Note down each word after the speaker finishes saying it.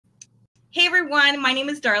Hey everyone, my name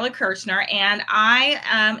is Darla Kirchner, and I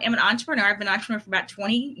am an entrepreneur. I've been an entrepreneur for about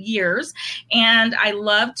 20 years, and I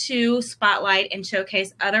love to spotlight and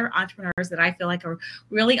showcase other entrepreneurs that I feel like are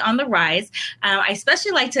really on the rise. I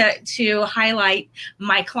especially like to highlight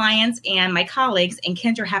my clients and my colleagues, and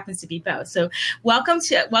Kendra happens to be both. So welcome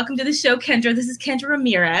to the show, Kendra. This is Kendra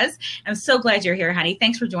Ramirez. I'm so glad you're here, honey.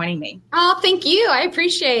 Thanks for joining me. Oh, thank you. I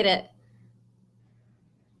appreciate it.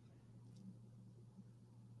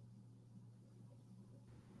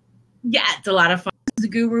 Yeah, it's a lot of fun. The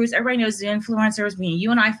gurus, everybody knows the influencers. You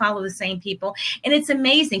and I follow the same people, and it's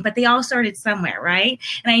amazing. But they all started somewhere, right?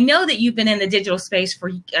 And I know that you've been in the digital space for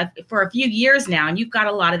a few years now, and you've got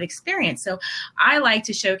a lot of experience. So I like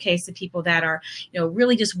to showcase the people that are,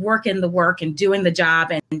 really just working the work and doing the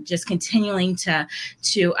job, and just continuing to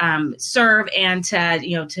serve and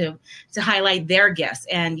to highlight their gifts.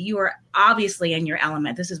 And you are obviously in your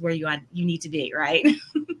element. This is where you need to be, right?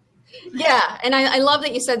 Yeah. And I love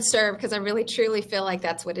that you said serve, because I really truly feel like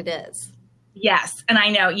that's what it is. Yes. And I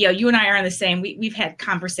know, you and I are in the same, we've had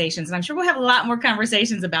conversations, and I'm sure we'll have a lot more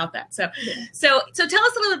conversations about that. So tell us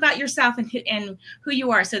a little bit about yourself and who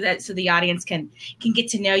you are, so the audience can get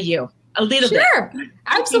to know you a little bit. Sure.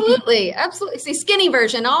 Absolutely. Absolutely. See, skinny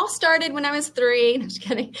version all started when I was 3. No, just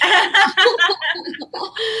kidding.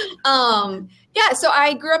 Yeah, so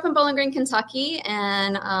I grew up in Bowling Green, Kentucky,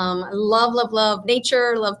 and love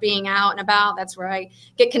nature, love being out and about. That's where I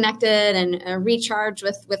get connected and recharge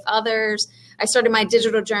with others. I started my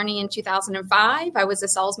digital journey in 2005. I was a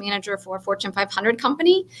sales manager for a Fortune 500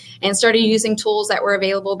 company and started using tools that were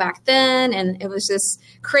available back then. And it was just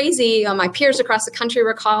crazy. My peers across the country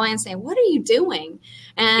were calling and saying, "What are you doing?"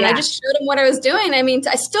 And I just showed them what I was doing. I mean,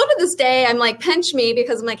 I still to this day, I'm like, pinch me,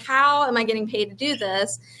 because I'm like, how am I getting paid to do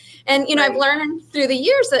this? And, right. I've learned through the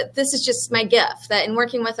years that this is just my gift, that in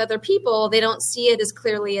working with other people, they don't see it as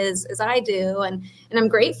clearly as I do. And I'm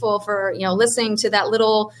grateful for, listening to that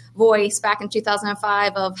little voice back in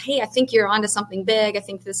 2005 of, hey, I think you're onto something big. I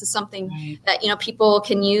think this is something that, people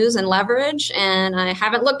can use and leverage. And I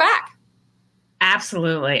haven't looked back.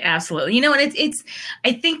 Absolutely. Absolutely. And it's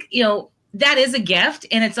I think, that is a gift,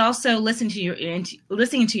 and it's also listening to your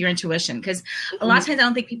intuition, because a lot of times I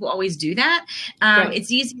don't think people always do that.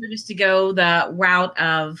 It's easier just to go the route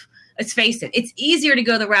of, let's face it, it's easier to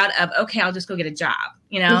go the route of, okay, I'll just go get a job,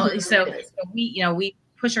 So we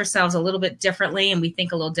push ourselves a little bit differently, and we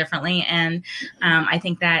think a little differently, and I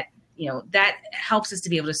think that that helps us to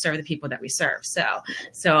be able to serve the people that we serve. So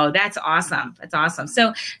that's awesome. That's awesome.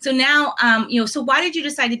 So now, so why did you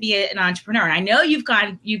decide to be an entrepreneur? And I know you've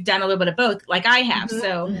done a little bit of both, like I have.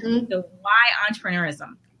 So why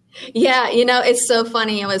entrepreneurism? Yeah. It's so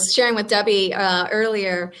funny. I was sharing with Debbie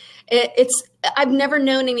earlier. I've never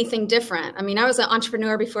known anything different. I mean, I was an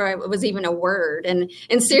entrepreneur before it was even a word. And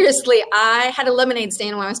seriously, I had a lemonade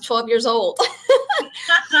stand when I was 12 years old.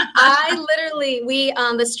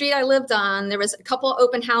 On the street I lived on, there was a couple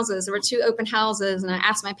open houses. There were 2 open houses. And I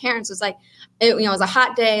asked my parents, it was like, it was a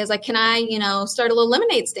hot day. I was like, can I, start a little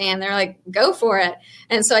lemonade stand? They're like, go for it.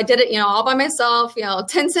 And so I did it, all by myself,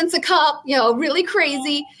 10 cents a cup, really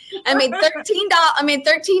crazy. I made $13.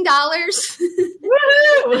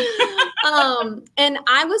 And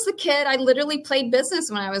I was a kid. I literally played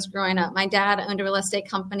business when I was growing up. My dad owned a real estate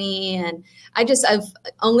company, and I've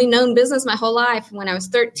only known business my whole life. When I was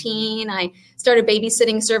 13, I started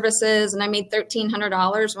babysitting services, and I made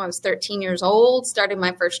 $1,300 when I was 13 years old, started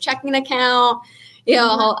my first checking account. The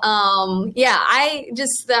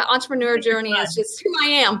entrepreneur journey is just who I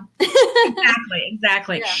am.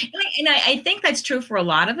 Exactly. Yeah. And I think that's true for a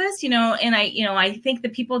lot of us, and I think the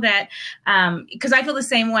people that, because I feel the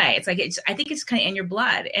same way. It's like, I think it's kind of in your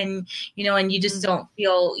blood, and, and you just don't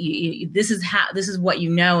feel this is what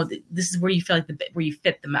this is where you feel like where you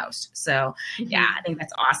fit the most. So yeah, I think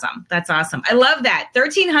that's awesome. That's awesome. I love that.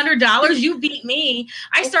 $1,300. You beat me.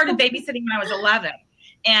 I started babysitting when I was 11.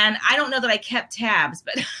 And I don't know that I kept tabs,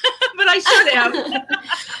 but I should have.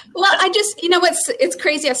 Well, it's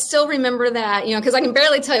crazy. I still remember that, because I can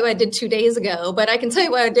barely tell you what I did 2 days ago, but I can tell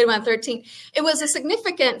you what I did when I was 13. It was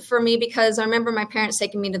significant for me because I remember my parents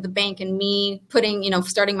taking me to the bank and me putting,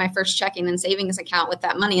 starting my first checking and savings account with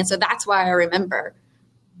that money. And so that's why I remember.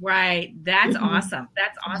 Right. That's awesome.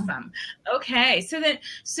 That's awesome. Okay.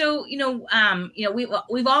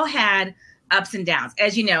 We've all had ups and downs,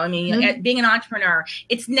 as you know. I mean, being an entrepreneur,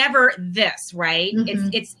 it's never this, right?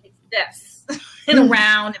 It's this and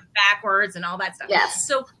around and backwards and all that stuff. Yes.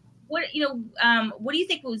 So what do you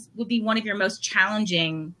think would be one of your most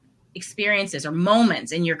challenging experiences or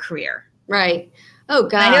moments in your career? Right. Oh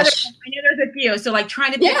gosh. I know there's a few. So like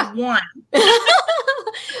trying to pick one.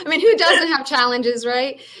 I mean, who doesn't have challenges,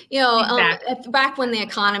 right? Exactly. Back when the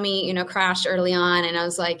economy, crashed early on, and I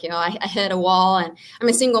was like, I hit a wall, and I'm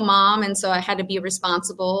a single mom, and so I had to be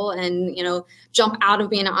responsible and, jump out of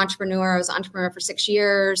being an entrepreneur. I was an entrepreneur for 6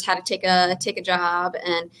 years, had to take a job,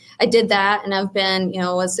 and I did that, and I've been,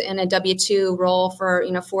 was in a W-2 role for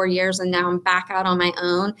 4 years, and now I'm back out on my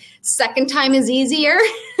own. Second time is easier.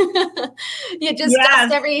 You just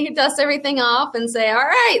dust everything off and say, all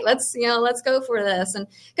right, let's go for this. And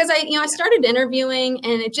because I started interviewing,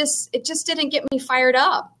 and it just didn't get me fired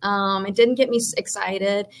up. It didn't get me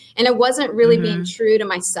excited, and it wasn't really being true to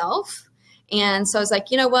myself. And so I was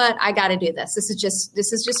like, you know what, I got to do this. This is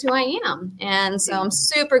just who I am. And so I'm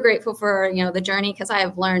super grateful for, the journey, because I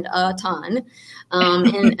have learned a ton,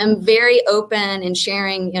 and I'm very open in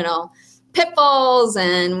sharing, pitfalls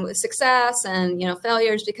and success and,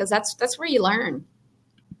 failures, because that's where you learn.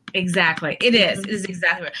 Exactly. It is. It is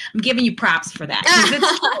exactly right. I'm giving you props for that.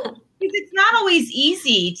 Because it's not always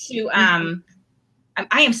easy to,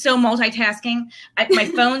 I am so multitasking. My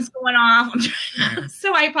phone's going off.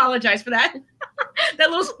 So I apologize for that. That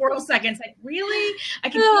little squirrel second. It's like, really? I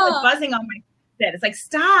can feel it buzzing on my head. It's like,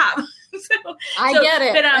 stop. I get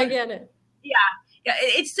it. I get it. Yeah. Yeah,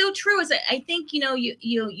 it's so true. I think,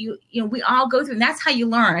 we all go through, and that's how you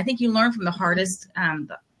learn. I think you learn from the hardest,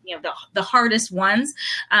 the hardest ones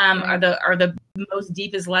are the most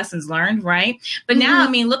deepest lessons learned, right? But now, I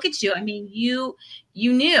mean, look at you. I mean, you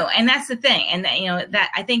knew, and that's the thing. And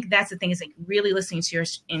that I think that's the thing, is like really listening to your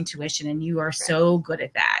intuition, and you are so good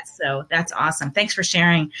at that. So that's awesome. Thanks for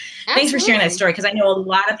sharing. Absolutely. Thanks for sharing that story, because I know a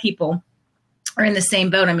lot of people are in the same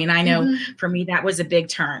boat. I mean, I know for me, that was a big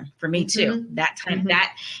turn for me too. That time,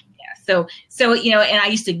 So, and I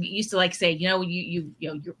used to like say,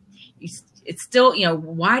 it's still,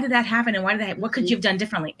 why did that happen? And what could you have done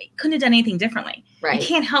differently? You couldn't have done anything differently. Right. You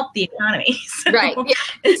can't help the economy. So, right. Yeah,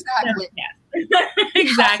 exactly.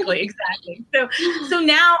 Exactly. So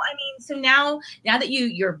now that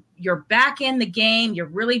you're back in the game, you're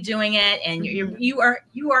really doing it, and you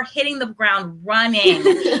are hitting the ground running.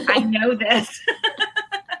 I know this.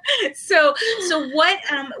 So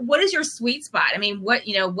what is your sweet spot? I mean, what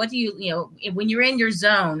do you when you're in your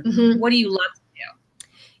zone, what do you love to do?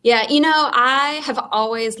 Yeah, I have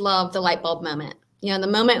always loved the light bulb moment. The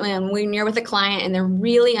moment when you're with a client and they're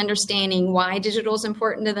really understanding why digital is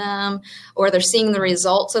important to them, or they're seeing the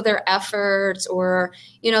results of their efforts, or,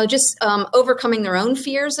 just overcoming their own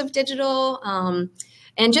fears of digital,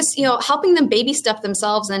 and just, helping them baby step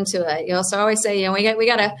themselves into it. So I always say, we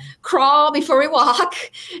got to crawl before we walk.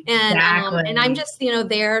 And, exactly. And I'm just,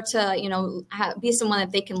 there to, be someone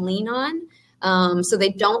that they can lean on. So they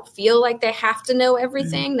don't feel like they have to know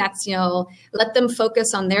everything. That's, let them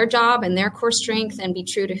focus on their job and their core strength and be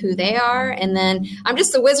true to who they are. And then I'm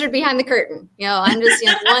just the wizard behind the curtain. I'm just,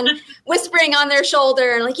 one whispering on their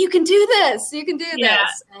shoulder and like, you can do this, you can do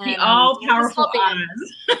this. And, the all powerful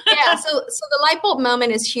eyes. Yeah. So the light bulb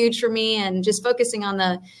moment is huge for me, and just focusing on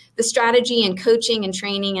the strategy and coaching and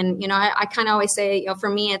training. And, I kind of always say, for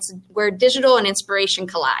me, it's where digital and inspiration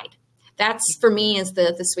collide. That's, for me, is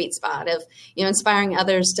the sweet spot of, inspiring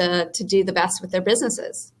others to do the best with their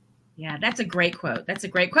businesses. Yeah, that's a great quote. I'm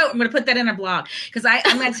going to put that in a blog, because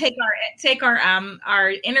I'm going to take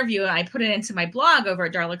our interview, and I put it into my blog over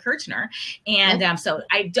at Darla Kirchner. And so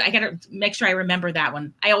I got to make sure I remember that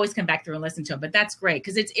one. I always come back through and listen to it, but that's great,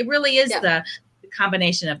 because it really is the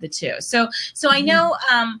combination of the two. So I know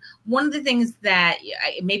one of the things that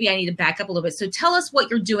maybe I need to back up a little bit. So tell us what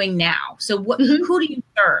you're doing now. So who do you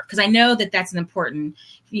serve? Because I know that's an important,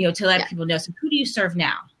 to let people know. So who do you serve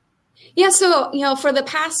now? Yeah. So, for the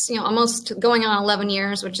past, almost going on 11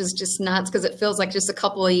 years, which is just nuts because it feels like just a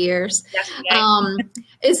couple of years,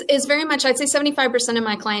 is very much, I'd say 75% of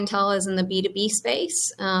my clientele is in the B2B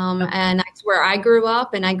space. And that's where I grew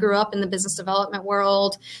up, and I grew up in the business development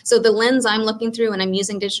world. So the lens I'm looking through when I'm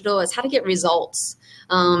using digital is how to get results.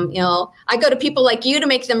 I go to people like you to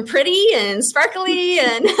make them pretty and sparkly,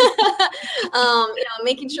 and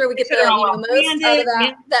making sure we get the most out of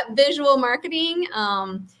that visual marketing.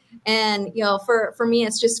 And, for me,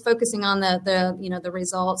 it's just focusing on the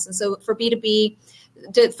results. And so for B2B,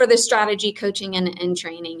 for the strategy, coaching, and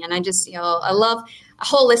training. And I just, I love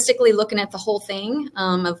holistically looking at the whole thing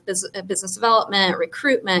of business development,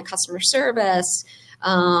 recruitment, customer service,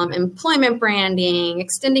 employment branding,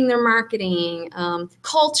 extending their marketing,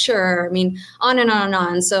 culture. I mean, on and on and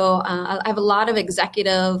on. So I have a lot of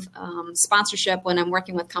executive sponsorship when I'm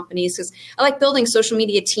working with companies because I like building social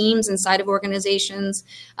media teams inside of organizations.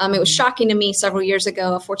 It was shocking to me several years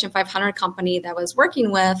ago, a Fortune 500 company that I was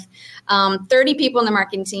working with, 30 people in the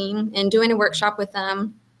marketing team, and doing a workshop with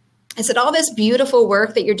them. I said, all this beautiful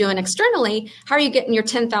work that you're doing externally, how are you getting your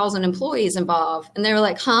 10,000 employees involved? And they were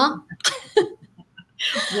like, huh?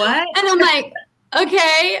 What? And I'm like,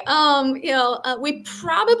 okay, we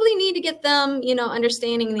probably need to get them,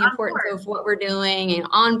 understanding the importance of what we're doing and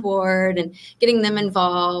on board and getting them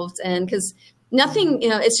involved. And because nothing,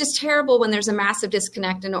 it's just terrible when there's a massive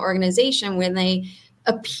disconnect in an organization when they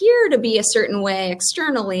appear to be a certain way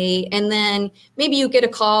externally, and then maybe you get a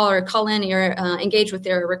call or call in, you're engaged with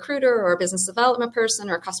their recruiter or a business development person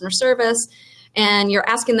or customer service, and you're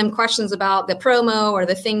asking them questions about the promo or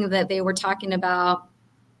the thing that they were talking about,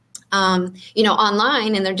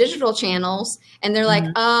 online in their digital channels, and they're like,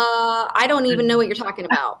 I don't even know what you're talking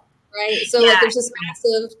about. Right. So like there's this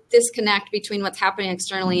massive disconnect between what's happening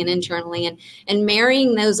externally and internally, and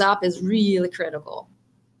marrying those up is really critical.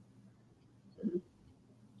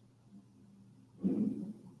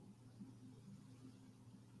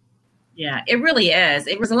 Yeah, it really is.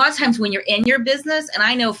 It was a lot of times when you're in your business, and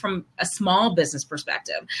I know from a small business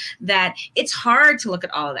perspective that it's hard to look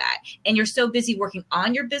at all of that, and you're so busy working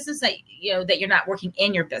on your business that that you're not working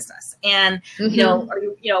in your business, and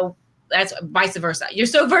that's vice versa. You're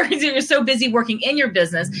so busy working in your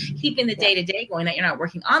business, keeping the day to day going, that you're not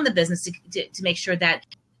working on the business to make sure that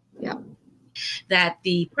that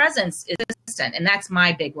the presence is consistent, and that's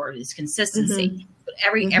my big word, is consistency.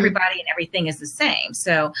 Everybody and everything is the same.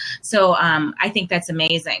 So I think that's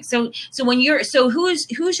amazing. So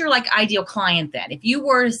who's your like ideal client then? If you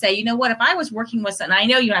were to say, you know what, if I was working with, and I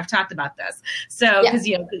know you and I've talked about this, so because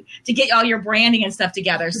to get all your branding and stuff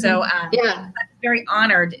together. So I'm very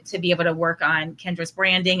honored to be able to work on Kendra's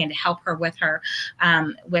branding and to help her with her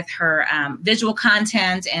visual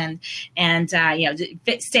content and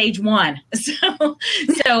stage one.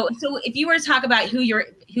 So if you were to talk about who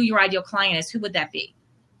your ideal client is, who would that be?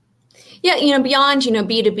 Yeah, beyond,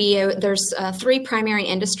 B2B, there's three primary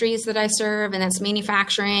industries that I serve, and that's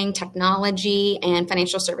manufacturing, technology, and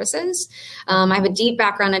financial services. I have a deep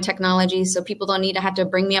background in technology, so people don't need to have to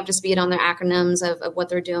bring me up to speed on their acronyms of what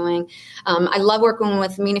they're doing. I love working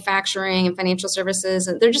with manufacturing and financial services,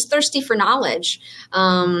 and they're just thirsty for knowledge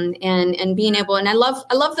and being able, and I love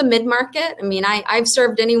the mid-market. I mean, I've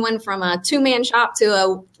served anyone from a two-man shop to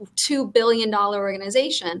a $2 billion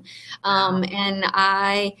organization. And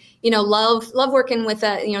I, love working with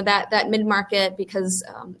that mid-market because,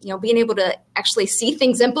 being able to actually see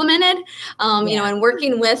things implemented, and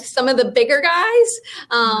working with some of the bigger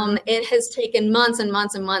guys, it has taken months and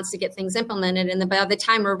months and months to get things implemented. And by the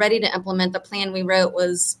time we're ready to implement, the plan we wrote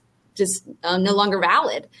was just no longer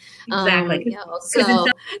valid. Exactly.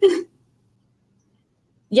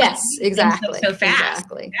 Yes, exactly. So fast.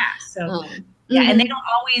 Exactly. So and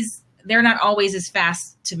they're not always as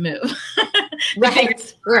fast to move.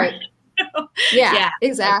 Right. Yeah,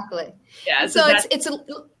 exactly. Yeah. So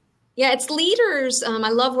it's leaders. I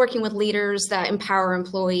love working with leaders that empower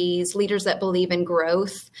employees, leaders that believe in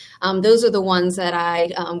growth. Those are the ones that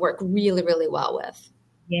I work really, really well with.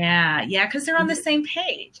 Yeah, because they're on the same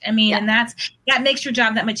page. I mean, and that makes your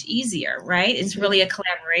job that much easier, right? It's really a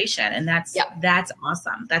collaboration, and that's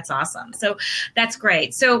awesome. That's awesome. So that's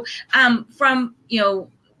great. So from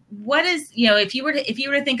what is if you were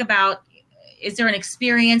to think about, is there an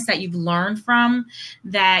experience that you've learned from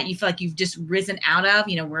that you feel like you've just risen out of,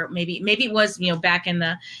 where maybe it was, back in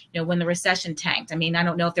the, when the recession tanked? I mean, I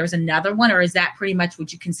don't know if there's another one, or is that pretty much,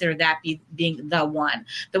 would you consider that being the one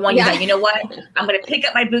you're like, you know what, I'm going to pick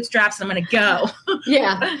up my bootstraps and I'm going to go.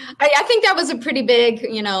 I think that was a pretty big,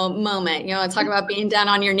 moment, talk about being down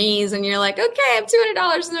on your knees and you're like, okay, I have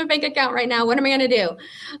 $200 in my bank account right now. What am I going to do?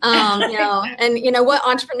 And what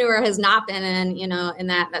entrepreneur has not been in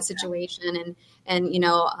that situation? And you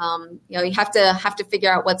have to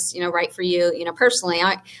figure out what's right for you. Personally,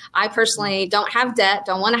 I personally don't have debt,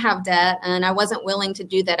 don't want to have debt, and I wasn't willing to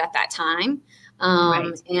do that at that time.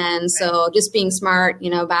 And so just being smart,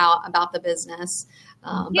 about the business.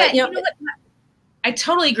 But you know what? I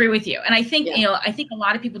totally agree with you, and I think I think a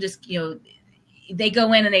lot of people just they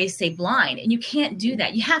go in and they stay blind, and you can't do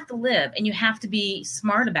that. You have to live, and you have to be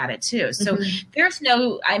smart about it too. So there's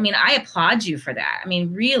I applaud you for that. I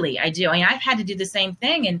mean, really, I do. I mean, I've had to do the same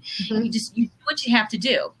thing, and you do what you have to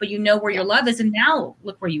do, but where your love is, and now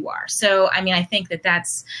look where you are. So, I mean, I think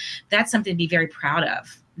that's something to be very proud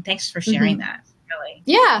of. And thanks for sharing that. Really?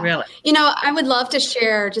 Yeah. Really? I would love to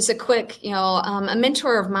share just a quick, a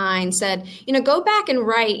mentor of mine said, go back and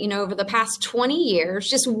write, over the past 20 years,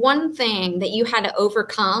 just one thing that you had to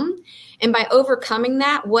overcome. And by overcoming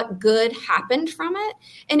that, what good happened from it?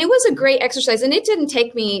 And it was a great exercise. And it didn't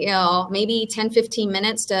take me, maybe 10, 15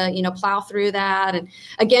 minutes to, plow through that. And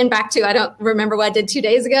again, back to, I don't remember what I did 2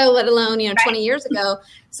 days ago, let alone, 20 years ago.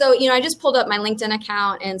 So, I just pulled up my LinkedIn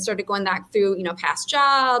account and started going back through, past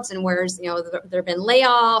jobs and where's, there have been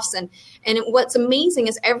layoffs. And what's amazing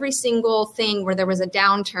is every single thing where there was a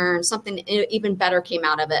downturn, something even better came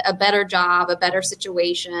out of it, a better job, a better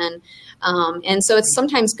situation. And so it's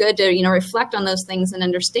sometimes good to, reflect on those things and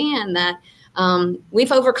understand that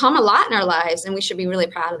we've overcome a lot in our lives and we should be really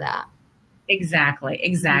proud of that. Exactly.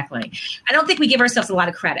 I don't think we give ourselves a lot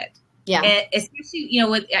of credit. Yeah. And especially,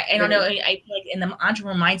 with, I don't know, I feel like in the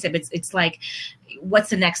entrepreneurial mindset, it's like, what's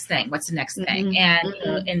the next thing? What's the next thing? And,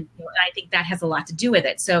 and I think that has a lot to do with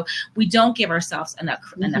it. So we don't give ourselves enough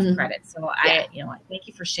credit. So I thank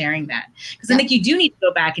you for sharing that. Because I think you do need to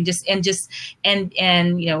go back and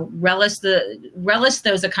relish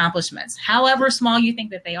those accomplishments, however small you think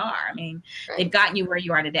that they are. I mean, they've gotten you where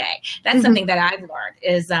you are today. That's something that I've learned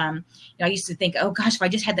is, I used to think, oh gosh, if I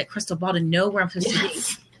just had that crystal ball to know where I'm supposed to be.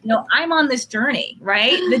 I'm on this journey,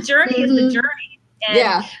 right? The journey is the journey. And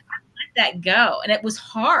I let that go. And it was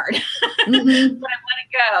hard, but I let it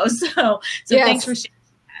go. So thanks for sharing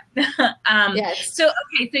that. So,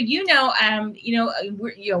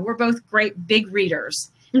 we're both great big readers.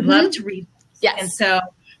 Love to read. Yes. And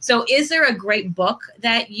so is there a great book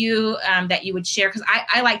that you would share? Because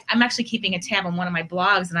I'm actually keeping a tab on one of my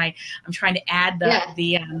blogs and I'm trying to add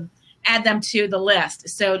add them to the list.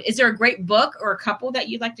 So is there a great book or a couple that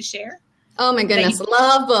you'd like to share? Oh my goodness.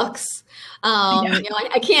 Love books.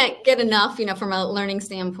 I can't get enough, from a learning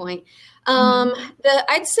standpoint.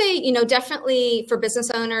 I'd say, definitely for business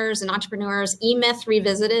owners and entrepreneurs, E-Myth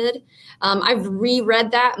Revisited. I've reread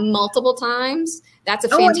that multiple times. That's a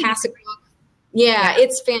fantastic book. Yeah,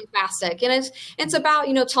 it's fantastic. And it's about,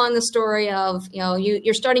 telling the story of,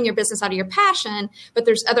 you're starting your business out of your passion, but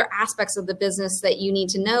there's other aspects of the business that you need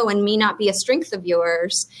to know and may not be a strength of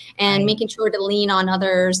yours, and making sure to lean on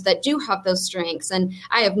others that do have those strengths. And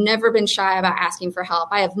I have never been shy about asking for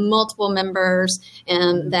help. I have multiple members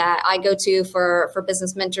that I go to for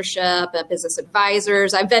business mentorship, business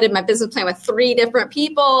advisors. I vetted my business plan with 3 different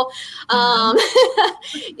people. So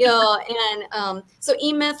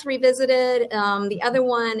E-Myth Revisited. The other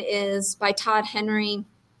one is by Todd Henry,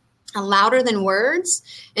 Louder Than Words.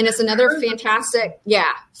 And it's another fantastic.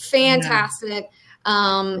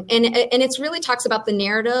 And it's really talks about the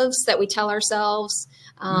narratives that we tell ourselves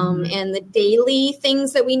and the daily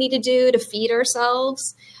things that we need to do to feed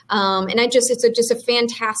ourselves. It's just a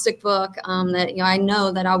fantastic book that, I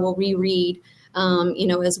know that I will reread.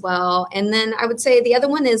 As well. And then I would say the other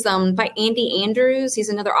one is by Andy Andrews. He's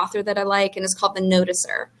another author that I like, and it's called The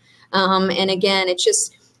Noticer. And again, it's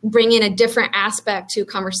just bringing a different aspect to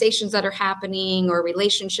conversations that are happening or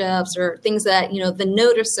relationships or things that, the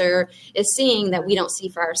noticer is seeing that we don't see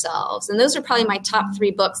for ourselves. And those are probably my top 3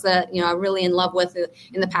 books that, I'm really in love with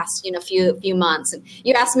in the past, few months. And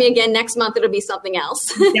you ask me again next month, it'll be something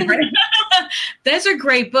else. Those are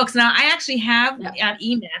great books. Now, I actually have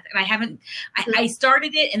E-Myth, and I haven't. I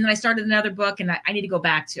started it, and then I started another book, and I need to go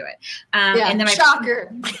back to it. And then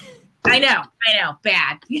shocker. I know,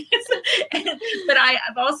 bad. But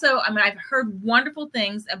I've heard wonderful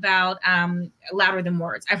things about Louder Than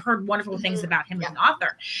Words. I've heard wonderful things about him as an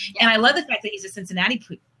author, and I love the fact that he's a Cincinnati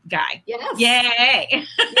guy. Yes. Yay.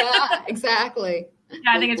 Yeah, exactly.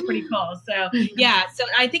 Yeah, I think it's pretty cool. So so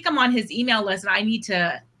I think I'm on his email list, and I need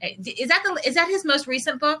to. Is that his most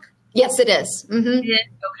recent book? Yes, it is. Mm-hmm.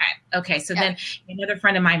 Okay. So then another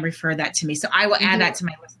friend of mine referred that to me, so I will add that to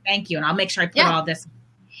my list. Thank you, and I'll make sure I put all this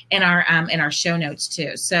in our show notes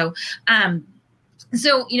too. So,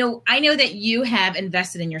 so, I know that you have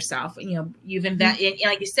invested in yourself. You've invested,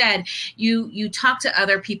 like you said, you talk to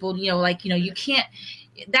other people. You can't.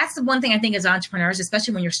 That's the one thing I think as entrepreneurs,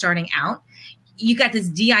 especially when you're starting out, you got this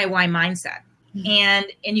DIY mindset. And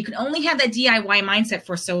you can only have that DIY mindset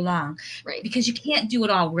for so long, right? Because you can't do it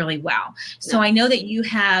all really well. So I know that you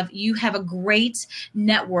have a great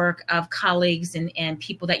network of colleagues and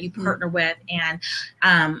people that you partner with, and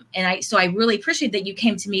I really appreciate that you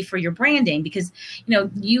came to me for your branding, because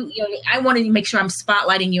I wanted to make sure I'm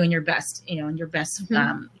spotlighting you in your best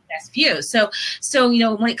best view. So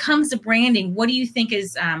when it comes to branding, what do you think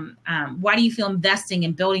is why do you feel investing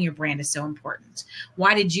in building your brand is so important?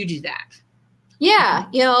 Why did you do that? Yeah,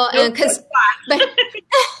 because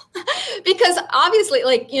Because obviously,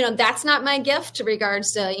 like, that's not my gift to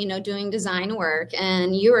regards to, doing design work.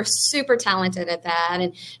 And you are super talented at that.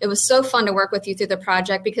 And it was so fun to work with you through the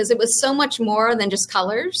project because it was so much more than just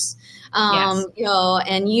colors. Yes.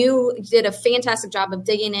 And you did a fantastic job of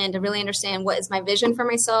digging in to really understand what is my vision for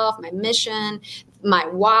myself, my mission, my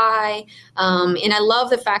why. And I love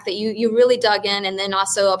the fact that you really dug in and then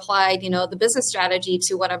also applied, the business strategy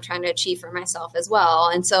to what I'm trying to achieve for myself as well.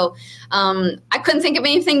 And so I couldn't think of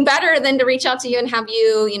anything better than to reach out to you and have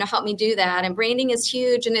you, help me do that. And branding is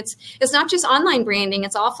huge. And it's not just online branding,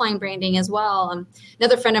 it's offline branding as well.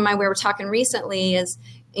 Another friend of mine, we were talking recently is,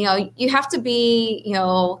 you have to be,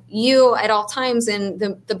 you at all times in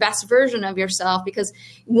the best version of yourself, because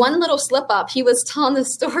one little slip up, he was telling the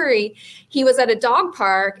story. He was at a dog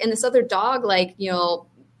park and this other dog,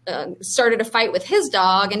 started a fight with his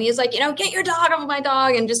dog. And he's like, get your dog off of my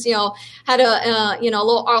dog. And just, had a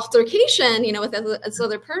little altercation, with this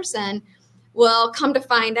other person. Well, come to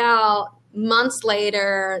find out, months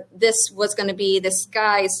later, this was going to be this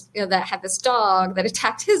guy that had this dog that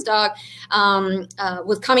attacked his dog,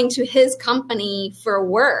 was coming to his company for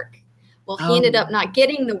work. Well, he ended up not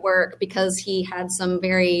getting the work because he had some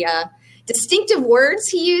very distinctive words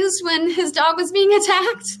he used when his dog was being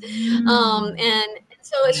attacked. And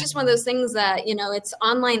so it's just one of those things that, it's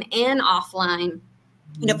online and offline.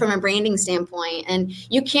 From a branding standpoint, and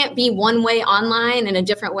you can't be one way online and a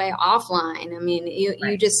different way offline. I mean, you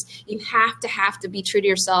have to be true to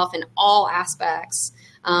yourself in all aspects,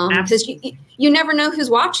 because you never know who's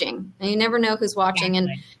watching, and you never know who's watching.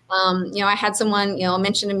 Exactly. And I had someone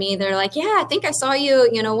mention to me, they're like, yeah, I think I saw you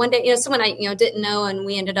one day, someone I didn't know, and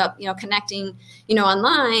we ended up connecting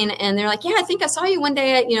online, and they're like, yeah, I think I saw you one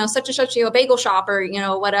day at such and such bagel shop or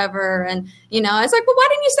whatever. And I was like, well, why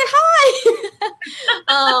didn't you say hi?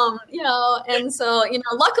 And so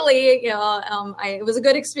luckily it was a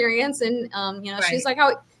good experience, and right. She's like,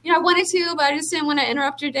 oh, I wanted to, but I just didn't want to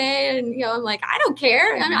interrupt your day. And, I'm like, I don't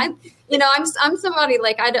care. I'm somebody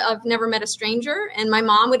like, I've never met a stranger. And my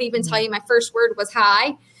mom would even tell you my first word was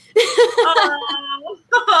hi.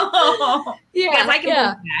 Yeah.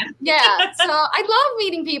 Yeah. So I love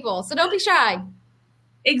meeting people. So don't be shy.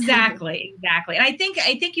 Exactly. And I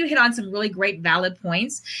think you hit on some really great, valid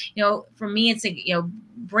points. For me, it's like,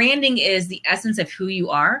 branding is the essence of who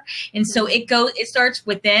you are. And so it starts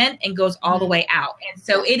within and goes all the way out. And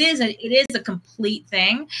so it is a complete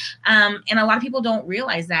thing. And a lot of people don't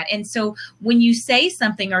realize that. And so when you say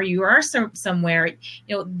something or you are somewhere,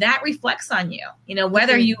 that reflects on you,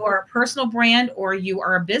 whether you are a personal brand or you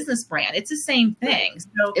are a business brand, it's the same thing.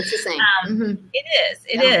 So it's the same.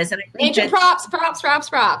 It is. And I think major props.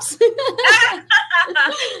 Thank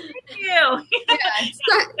you.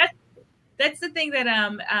 That's the thing that,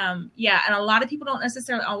 and a lot of people don't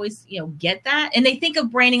necessarily always, get that. And they think of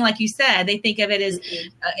branding, like you said, they think of it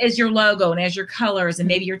as your logo and as your colors and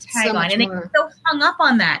maybe your tagline. And they get so hung up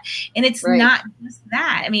on that. And it's not just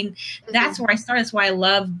that. I mean, that's where I started. That's why I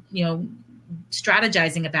love,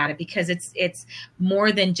 strategizing about it, because it's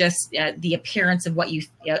more than just the appearance of what you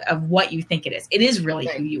think it is. It is really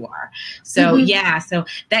who you are. So so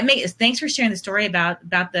that thanks for sharing the story about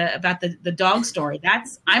the dog story.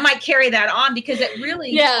 I might carry that on, because it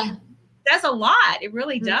really does a lot. It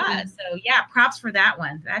really does. So props for that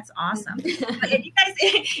one. That's awesome. If you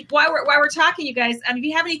guys, while we're talking, you guys, if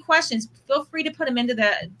you have any questions, feel free to put them into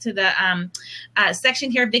the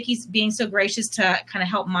section here. Vicky's being so gracious to kind of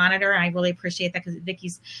help monitor. And I really appreciate that, because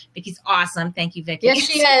Vicky's awesome. Thank you, Vicky. Yes,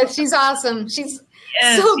 she is. She's awesome. She's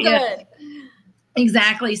so good.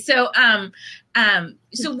 Exactly. So,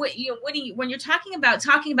 so when you're talking about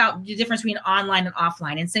the difference between online and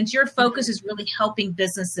offline, and since your focus is really helping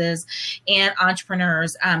businesses and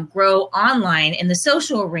entrepreneurs grow online in the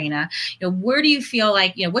social arena, where do you feel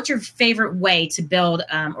like, what's your favorite way to build,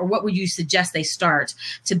 or what would you suggest they start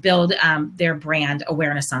to build their brand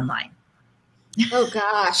awareness online? Oh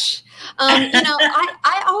gosh.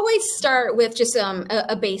 I always start with just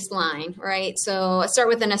a baseline, right? So I start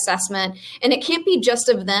with an assessment, and it can't be just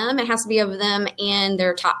of them. It has to be of them and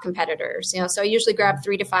their top competitors. So I usually grab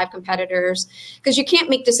 3 to 5 competitors, because you can't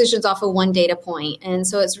make decisions off of one data point. And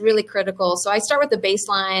so it's really critical. So I start with the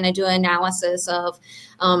baseline. I do an analysis of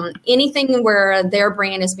anything where their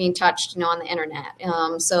brand is being touched, on the internet.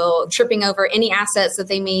 So tripping over any assets that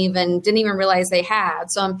they didn't even realize they had.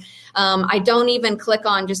 So I don't even click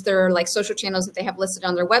on just their social channels that they have listed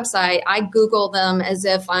on their website. I Google them as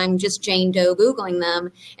if I'm just Jane Doe Googling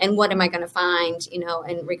them, and what am I going to find, in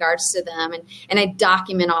regards to them, and I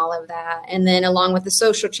document all of that, and then along with the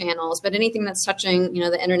social channels. But anything that's touching,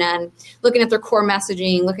 the internet, and looking at their core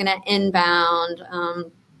messaging, looking at inbound.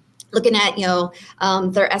 looking at,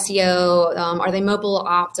 their SEO, are they mobile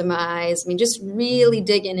optimized? I mean, just really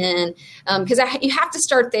digging in, because you have to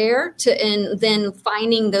start there and then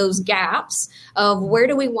finding those gaps of where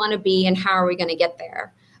do we want to be and how are we going to get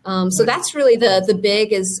there. So that's really the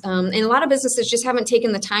big is, and a lot of businesses just haven't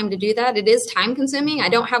taken the time to do that. It is time consuming. I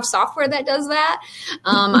don't have software that does that.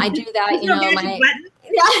 I do that,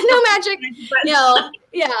 no magic.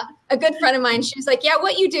 Yeah. A good friend of mine, she's like, yeah,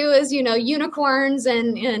 what you do is, unicorns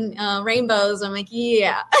and rainbows. I'm like,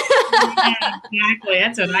 yeah. Yeah, exactly.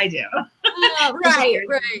 That's what I do. Right.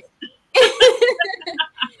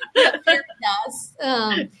 It does.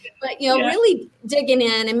 But, really digging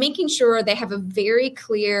in and making sure they have a very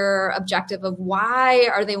clear objective of why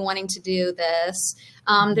are they wanting to do this.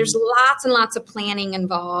 There's lots and lots of planning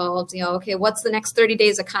involved. Okay, what's the next 30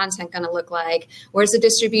 days of content going to look like? Where's the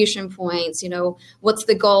distribution points? What's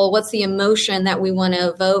the goal? What's the emotion that we want to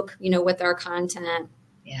evoke, with our content?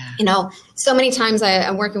 Yeah. So many times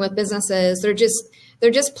I'm working with businesses, they're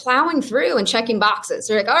just plowing through and checking boxes.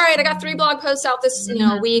 They're like, all right, I got 3 blog posts out this,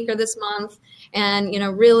 week or this month. And,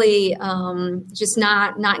 really just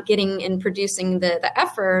not getting and producing the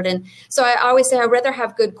effort. And so I always say I'd rather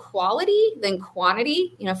have good quality than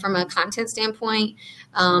quantity, from a content standpoint,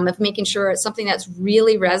 of making sure it's something that's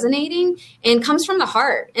really resonating and comes from the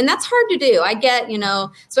heart. And that's hard to do. I get,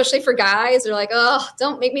 especially for guys, they're like, oh,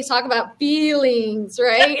 don't make me talk about feelings,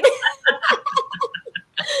 right?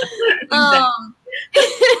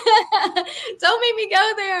 Don't make me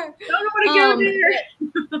go there. Don't want to go there.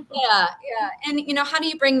 Yeah. And, how do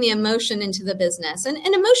you bring the emotion into the business? And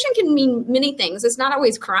emotion can mean many things. It's not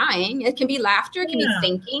always crying. It can be laughter. It can be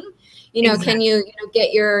thinking. Exactly. Can you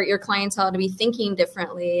get your clientele to be thinking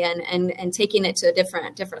differently and taking it to a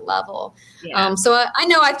different level? Yeah. So I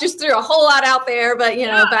know I just threw a whole lot out there, but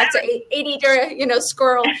back to 80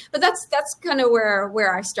 squirrel. But that's kind of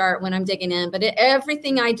where I start when I'm digging in. But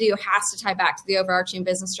everything I do has to tie back to the overarching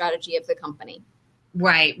business strategy of the company.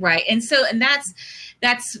 Right. And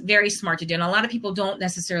that's very smart to do. And a lot of people don't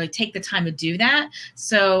necessarily take the time to do that.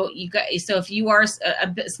 So if you are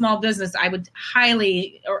a small business, I would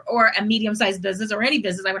highly, or a medium-sized business or any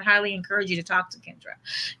business, I would highly encourage you to talk to Kendra,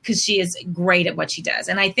 because she is great at what she does.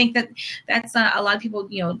 And I think that's a lot of people,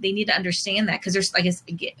 they need to understand that, because there's,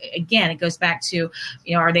 again, it goes back to,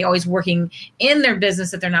 are they always working in their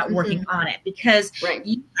business that they're not working on it? Because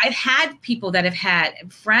I've had people that have had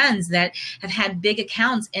friends that have had big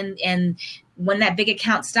accounts, and when that big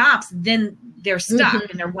account stops, then they're stuck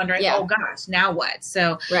and they're wondering, oh gosh, now what?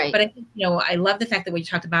 So, but I think, I love the fact that we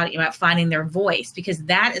talked about finding their voice, because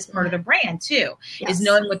that is part of the brand too, is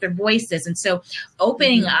knowing what their voice is. And so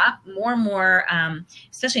opening up more and more,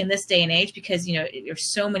 especially in this day and age, because,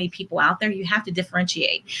 there's so many people out there, you have to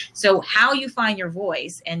differentiate. So how you find your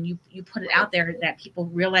voice and you put it out there, that people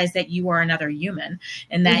realize that you are another human,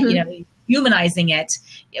 and that, humanizing it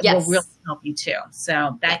will really help you too.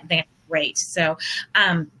 So that's great. So,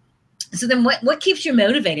 so then what keeps you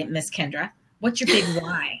motivated, Miss Kendra? What's your big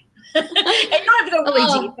why? And you don't have to go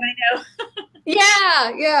really deep, but I know.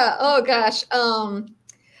 Yeah. Oh gosh.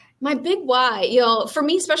 My big why, for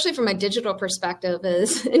me, especially from a digital perspective,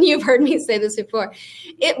 is, and you've heard me say this before,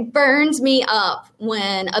 it burns me up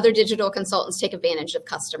when other digital consultants take advantage of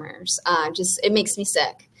customers. It makes me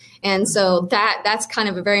sick. And so that's kind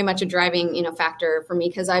of very much a driving, factor for me,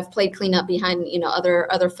 because I've played cleanup behind,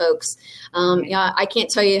 other folks. I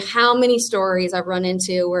can't tell you how many stories I've run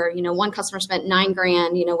into where, one customer spent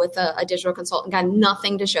 $9,000, with a digital consultant, got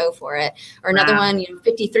nothing to show for it, or another one,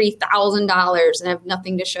 $53,000 and have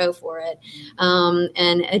nothing to show for it.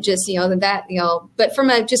 And it just, but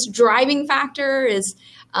from a just driving factor is,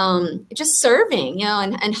 just serving,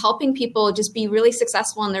 and helping people just be really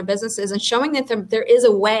successful in their businesses, and showing that there is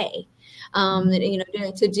a way,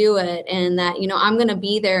 to do it, and that, I'm going to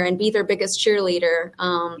be there and be their biggest cheerleader,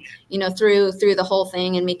 through the whole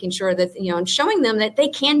thing, and making sure that, and showing them that they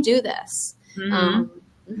can do this.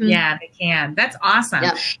 Yeah, they can. That's awesome.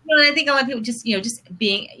 Yeah. And I think a lot of people just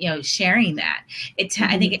being, sharing that.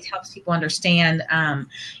 I think it helps people understand,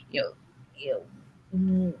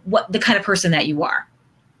 what the kind of person that you are.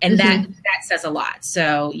 And that says a lot.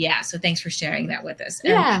 So, so thanks for sharing that with us.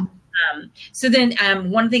 Yeah. So then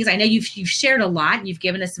one of the things, I know you've shared a lot, and you've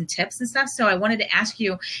given us some tips and stuff. So I wanted to ask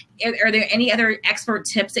you, are there any other expert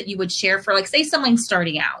tips that you would share for, like, say someone's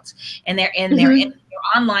starting out and they're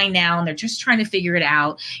online now and they're just trying to figure it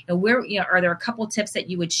out? Are there a couple of tips that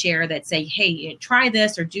you would share that say, hey, try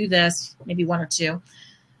this or do this, maybe one or two?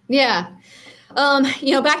 Yeah.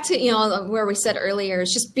 Back to, where we said earlier,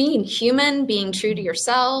 is just being human, being true to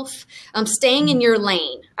yourself, staying in your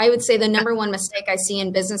lane. I would say the number one mistake I see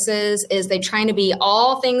in businesses is they trying to be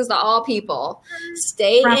all things to all people.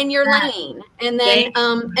 Stay in your lane, and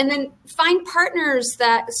then find partners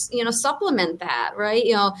that, you know, supplement that, right?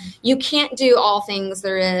 You know, you can't do all things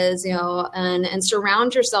there is, you know, and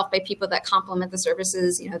surround yourself by people that complement the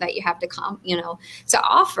services, you know, that you have to to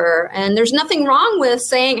offer. And there's nothing wrong with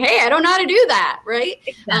saying, hey, I don't know how to do that, right?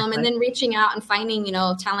 Exactly. And then reaching out and finding, you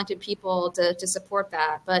know, talented people to support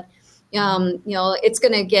that. But you know, it's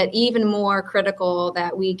going to get even more critical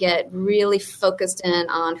that we get really focused in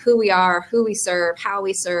on who we are, who we serve, how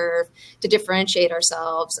we serve, to differentiate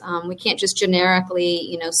ourselves. We can't just generically,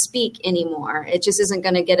 you know, speak anymore. It just isn't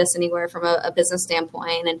going to get us anywhere from a business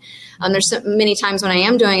standpoint. And there's so many times when I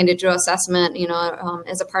am doing a digital assessment, you know,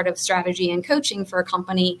 as a part of strategy and coaching for a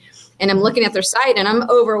company, and I'm looking at their site and I'm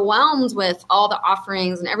overwhelmed with all the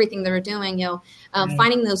offerings and everything they're doing, you know,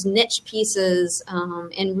 finding those niche pieces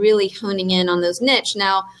and really honing in on those niche.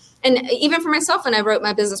 Now, and even for myself, when I wrote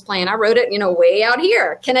my business plan, I wrote it, you know, way out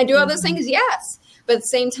here. Can I do all those things? Yes. But at the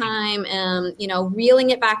same time, you know,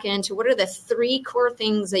 reeling it back into what are the 3 core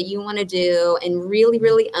things that you want to do and really,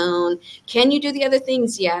 really own. Can you do the other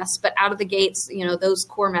things? Yes. But out of the gates, you know, those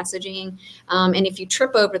core messaging. And if you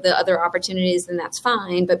trip over the other opportunities, then that's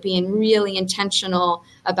fine. But being really intentional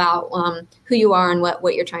about who you are and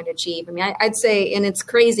what you're trying to achieve. I mean, I'd say, and it's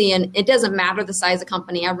crazy, and it doesn't matter the size of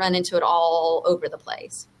company. I run into it all over the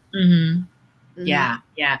place. Mm-hmm. Yeah.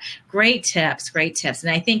 Great tips. And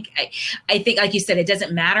I think, like you said, it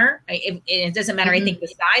doesn't matter. It doesn't matter. I think the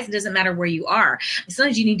size, it doesn't matter where you are.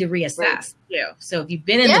 Sometimes you need to reassess too. So if you've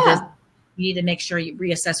been in the business, you need to make sure you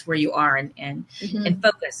reassess where you are and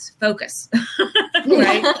focus.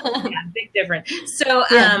 Right. Yeah, big difference. So,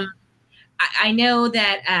 I know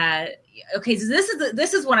that, okay, so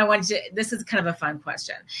this is what I wanted to, this is kind of a fun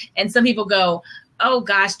question. And some people go, oh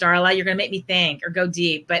gosh, Darla, you're going to make me think or go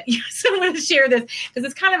deep. But so I'm going to share this because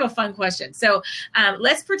it's kind of a fun question. So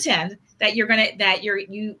let's pretend that you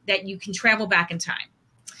can travel back in time,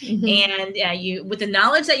 and you, with the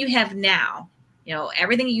knowledge that you have now, you know,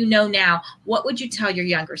 everything you know now, what would you tell your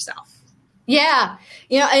younger self? Yeah.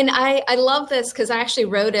 You know, and I love this because I actually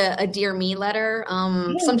wrote a Dear Me letter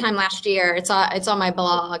sometime last year. It's on my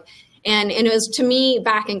blog. And it was to me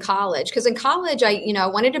back in college, because in college, I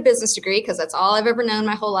wanted a business degree because that's all I've ever known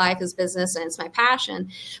my whole life is business, and it's my passion.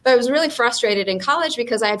 But I was really frustrated in college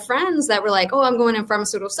because I had friends that were like, oh, I'm going in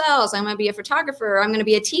pharmaceutical sales. I'm going to be a photographer. I'm going to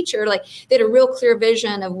be a teacher. Like, they had a real clear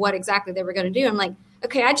vision of what exactly they were going to do. I'm like,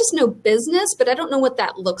 okay, I just know business, but I don't know what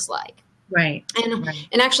that looks like. Right.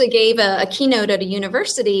 And actually gave a keynote at a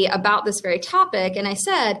university about this very topic. And I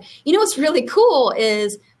said, you know, what's really cool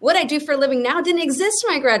is what I do for a living now didn't exist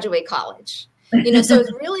when I graduated college. You know, so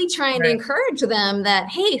it's really trying to encourage them that,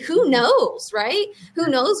 hey, who knows, right? Who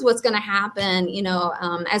knows what's going to happen, you know,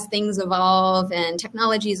 as things evolve and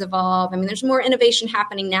technologies evolve. I mean, there's more innovation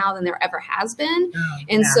happening now than there ever has been.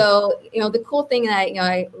 So, you know, the cool thing that, you know,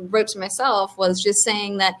 I wrote to myself was just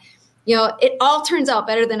saying that, you know, it all turns out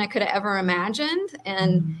better than I could have ever imagined.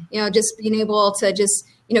 And, you know, just being able to just,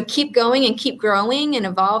 you know, keep going and keep growing and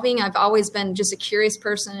evolving. I've always been just a curious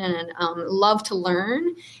person and love to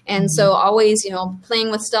learn. And so always, you know, playing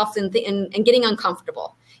with stuff and getting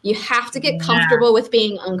uncomfortable. You have to get comfortable with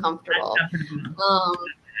being uncomfortable.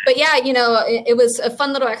 But yeah, you know, it was a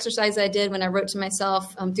fun little exercise I did when I wrote to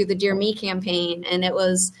myself through the Dear Me campaign. And it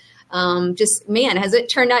was just, man, has it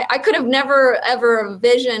turned out, I could have never, ever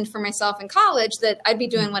envisioned for myself in college that I'd be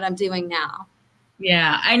doing what I'm doing now.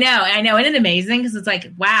 Yeah, I know. Isn't it amazing? Because it's like,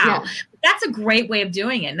 wow, that's a great way of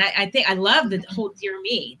doing it. And I think I love the whole Dear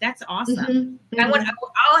Me. That's awesome. You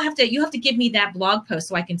have to give me that blog post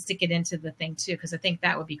so I can stick it into the thing too. Because I think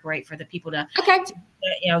that would be great for the people to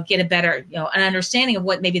you know, get a better, you know, an understanding of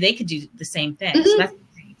what maybe they could do the same thing. So that's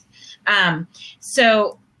great.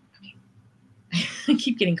 So I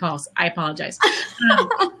keep getting calls. I apologize.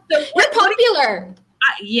 We're popular.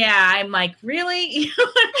 I'm like, really?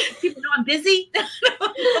 People know I'm busy.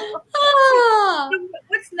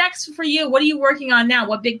 What's next for you? What are you working on now?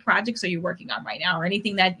 What big projects are you working on right now, or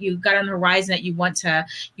anything that you got on the horizon that you want to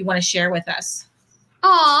share with us?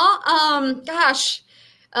 Gosh.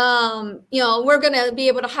 You know, we're going to be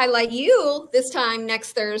able to highlight you this time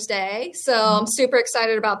next Thursday. So I'm super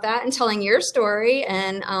excited about that and telling your story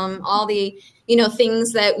and all the, you know,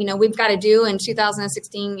 things that, you know, we've got to do in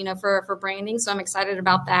 2016, you know, for branding. So I'm excited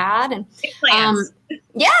about that. And big plans.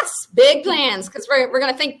 Yes, big plans, because we're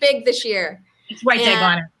going to think big this year. It's right there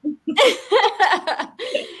on it.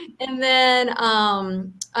 And then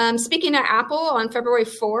I'm speaking at Apple on February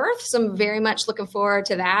 4th, so I'm very much looking forward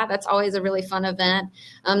to that. That's always a really fun event.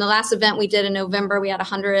 The last event we did in November, we had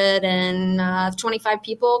 125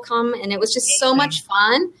 people come, and it was just so much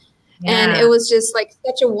fun. Yeah. And it was just like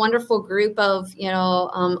such a wonderful group of,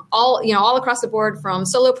 all across the board, from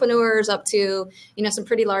solopreneurs up to, some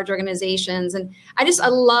pretty large organizations. And I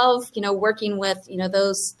love, working with,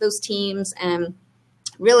 those teams, and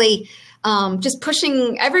really just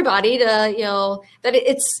pushing everybody to,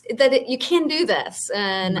 that you can do this,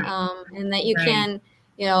 and that you can,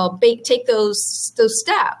 take those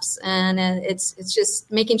steps, and it's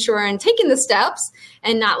just making sure and taking the steps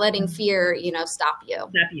and not letting fear, stop you.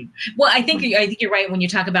 Well, I think you're right when you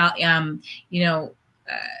talk about,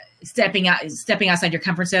 stepping outside your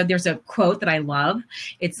comfort zone. There's a quote that I love.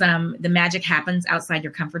 It's the magic happens outside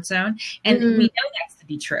your comfort zone, and we know that's to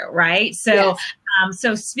be true, right? So, yes.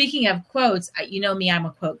 So speaking of quotes, me, I'm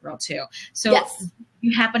a quote girl too. So, yes.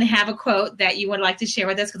 You happen to have a quote that you would like to share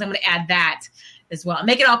with us? Because I'm going to add that as well.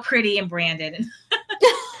 Make it all pretty and branded.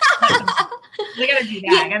 We got to do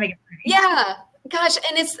that. I got to make it pretty. Yeah. Gosh,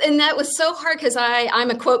 and that was so hard because I'm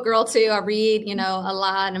a quote girl too. I read, a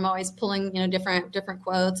lot, and I'm always pulling, different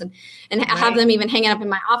quotes, and right. I have them even hanging up in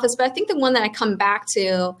my office. But I think the one that I come back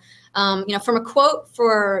to, from a quote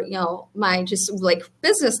for, my just like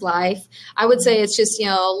business life, I would say it's just,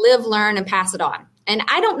 live, learn, and pass it on. And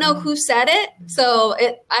I don't know who said it, so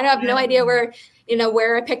I have no idea where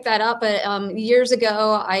I picked that up. But years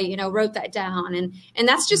ago, I wrote that down, and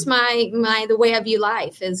that's just the way I view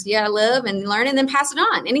life is live and learn, and then pass it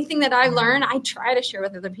on. Anything that I've learned, I try to share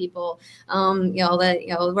with other people.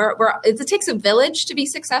 It takes a village to be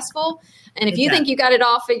successful, and if you think you got it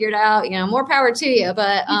all figured out, more power to you.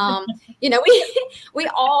 But we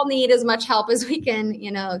all need as much help as we can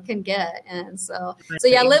get, and so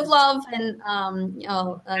live, love, and and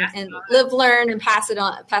live, learn, and pass it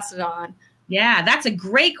on. Yeah, that's a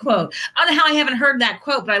great quote. I don't know how I haven't heard that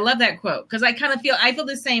quote, but I love that quote because I kind of feel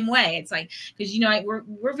the same way. It's like, because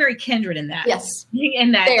we're very kindred in that. Yes,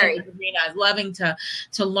 in that arena, loving to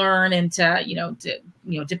learn and to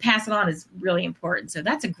pass it on is really important. So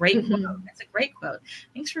that's a great quote. That's a great quote.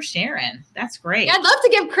 Thanks for sharing. That's great. Yeah, I'd love to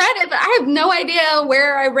give credit, but I have no idea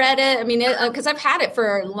where I read it. I mean, because I've had it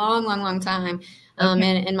for a long, long, long time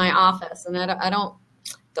in my office, and I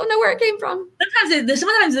don't know where it came from. Sometimes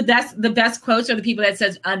the best quotes are the people that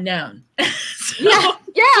says unknown. So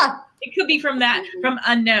yeah. It could be from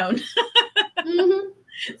unknown.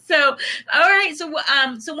 So, all right. So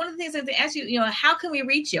one of the things I have to ask you, how can we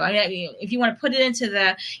reach you? I mean, if you want to put it into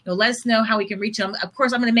the, let us know how we can reach them. Of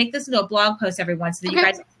course, I'm going to make this into a blog post, everyone, so that you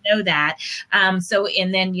guys know that.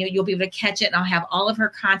 And then you'll be able to catch it, and I'll have all of her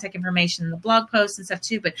contact information in the blog post and stuff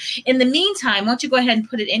too. But in the meantime, why don't you go ahead and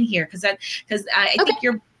put it in here? Because I think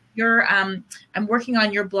you're I'm working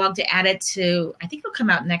on your blog to add it to, I think it'll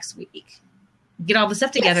come out next week. Get all the stuff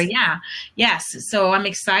together. Yes. Yes. So I'm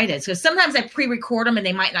excited. So sometimes I pre-record them and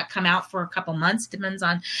they might not come out for a couple months. Depends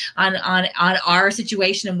on our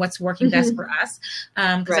situation and what's working best for us.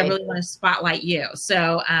 Because I really want to spotlight you.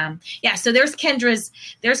 So so there's Kendra's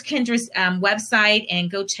website, and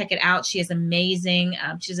go check it out. She has amazing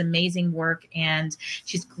work, and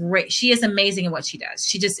she's great. She is amazing at what she does.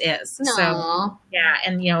 She just is. Aww. So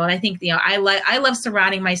and I think I love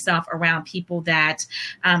surrounding myself around people that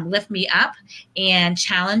lift me up and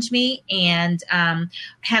challenge me, and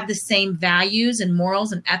have the same values and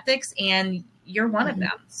morals and ethics, and you're one of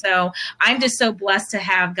them. So I'm just so blessed to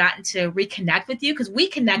have gotten to reconnect with you, because we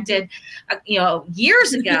connected,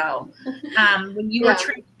 years ago when you were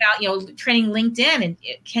training LinkedIn, and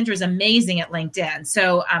Kendra's amazing at LinkedIn.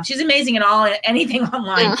 So she's amazing at anything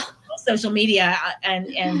online. Social media and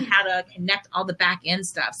how to connect all the back end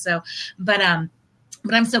stuff. So, but I'm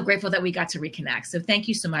so grateful that we got to reconnect. So thank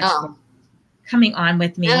you so much for coming on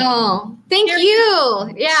with me. Oh, thank you.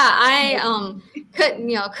 Yeah, I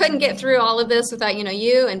couldn't get through all of this without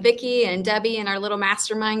you and Vicki and Debbie and our little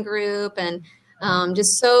mastermind group, and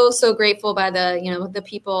just so grateful by the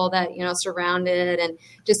people that surrounded, and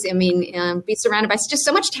just be surrounded by just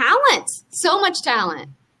so much talent.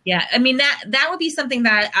 Yeah, I mean, that would be something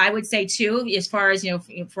that I would say too, as far as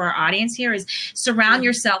for our audience here, is surround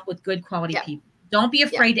yourself with good quality people. Don't be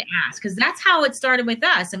afraid to ask, because that's how it started with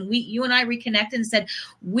us. And you and I reconnected and said,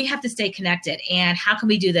 we have to stay connected. And how can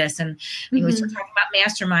we do this? And we started talking about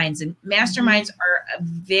masterminds, and masterminds are a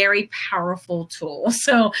very powerful tool.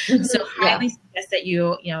 So highly suggest that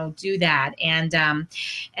you do that. And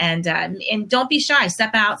don't be shy.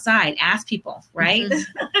 Step outside. Ask people. Right.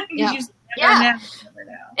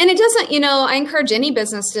 And And it doesn't, I encourage any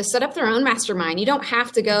business to set up their own mastermind. You don't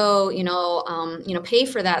have to go, pay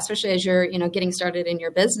for that, especially as you're, getting started in your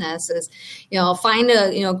business. Is, find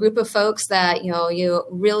a, group of folks that, you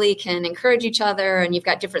really can encourage each other, and you've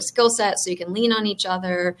got different skill sets, so you can lean on each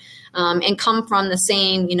other, and come from the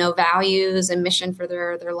same, values and mission for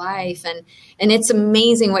their life. And it's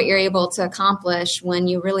amazing what you're able to accomplish when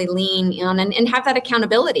you really lean on and have that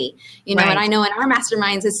accountability, Right. And I know in our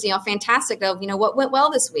masterminds, it's, fantastic of, what went well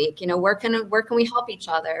this week, where can we help each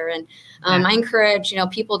other? And I encourage,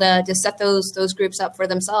 people to set those groups up for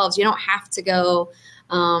themselves. You don't have to go,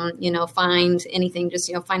 find anything,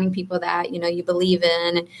 just, finding people that, you believe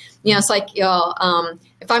in. And, it's like,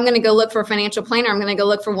 if I'm going to go look for a financial planner, I'm going to go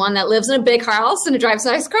look for one that lives in a big house and a drives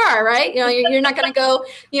a nice car, right? You're not going to go,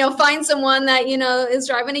 find someone that, is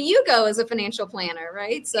driving a Yugo as a financial planner,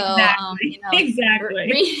 right? So,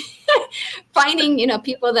 exactly. Finding,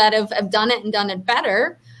 people that have done it and done it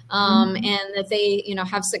better, and that they,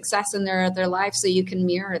 have success in their life, so you can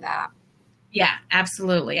mirror that. Yeah,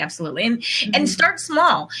 absolutely. Absolutely. And start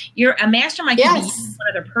small. You're a mastermind can be one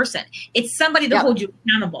other person. It's somebody to hold you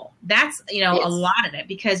accountable. That's, a lot of it,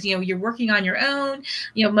 because, you're working on your own.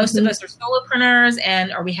 Most of us are solo-preneurs,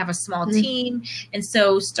 or we have a small team. And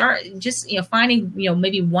so start just, finding,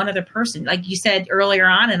 maybe one other person, like you said earlier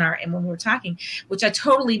on and when we were talking, which I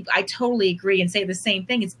totally agree and say the same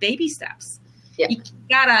thing. It's baby steps. Yeah.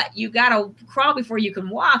 You gotta crawl before you can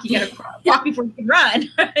walk. You gotta walk before you can run.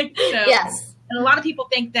 Right? Yes. And a lot of people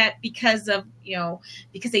think that because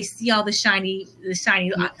they see all the shiny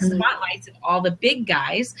spotlights of all the big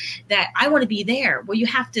guys, that I want to be there. Well, you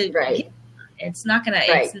have to. Right. It's not gonna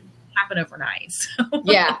happen overnight. So.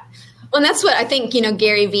 Yeah. Well, and that's what I think,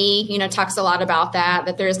 Gary Vee, talks a lot about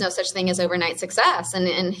that there is no such thing as overnight success.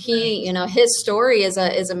 And he, his story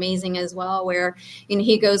is amazing as well, where,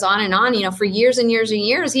 he goes on and on, for years and years and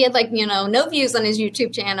years. He had no views on his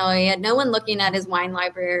YouTube channel. He had no one looking at his wine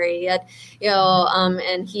library. He had,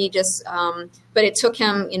 and he just, but it took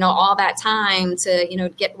him, all that time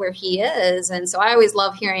to, get where he is. And so I always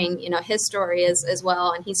love hearing, his story as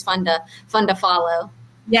well. And he's fun to follow.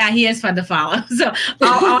 Yeah, he is fun to follow. So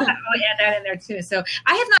I'll add that in there too. So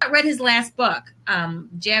I have not read his last book,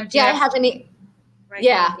 Jab. Yeah, I haven't. Right?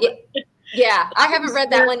 Yeah. I haven't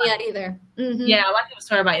read that one yet either. Mm-hmm. Yeah, a lot of people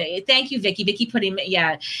swear about it. Thank you, Vicky. Vicky put him.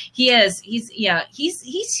 Yeah, he is. He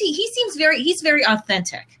seems very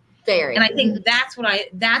authentic. Very. And I think that's what I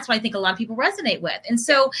think a lot of people resonate with. And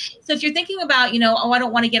so if you're thinking about, I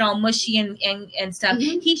don't want to get all mushy and stuff,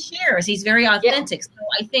 he shares, he's very authentic. Yeah. So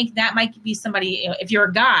I think that might be somebody, if you're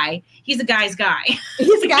a guy, he's a guy's guy.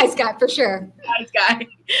 He's a guy's guy for sure. Guy's guy.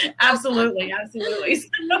 Absolutely.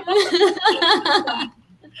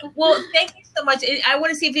 Well, thank you so much. I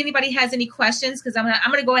want to see if anybody has any questions, because I'm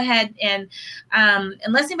gonna go ahead and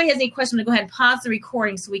unless anybody has any questions, I'm gonna go ahead and pause the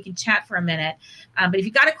recording so we can chat for a minute. But if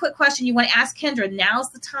you got a quick question you want to ask Kendra,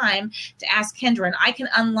 now's the time to ask Kendra, and I can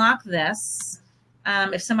unlock this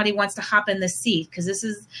if somebody wants to hop in the seat, because this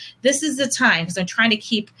is the time, because I'm trying to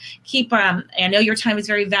keep. I know your time is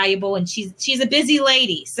very valuable, and she's a busy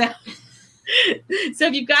lady, so. So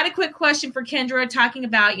if you've got a quick question for Kendra, talking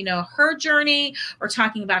about, her journey or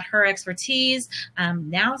talking about her expertise,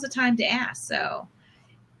 now's the time to ask. So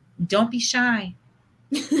don't be shy.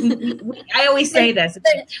 I always say this.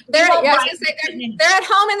 They're at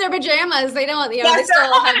home in their pajamas. They don't, they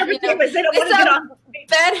still have, they don't want to get on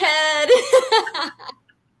bedhead.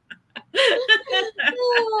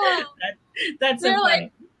 That's so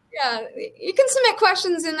funny. Yeah, you can submit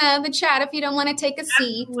questions in the chat if you don't want to take a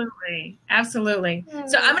seat. Absolutely.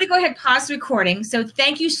 So I'm going to go ahead and pause the recording. So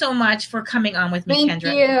thank you so much for coming on with me,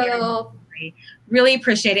 Kendra. Thank you. Really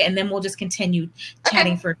appreciate it. And then we'll just continue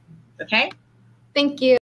chatting for, okay? Thank you.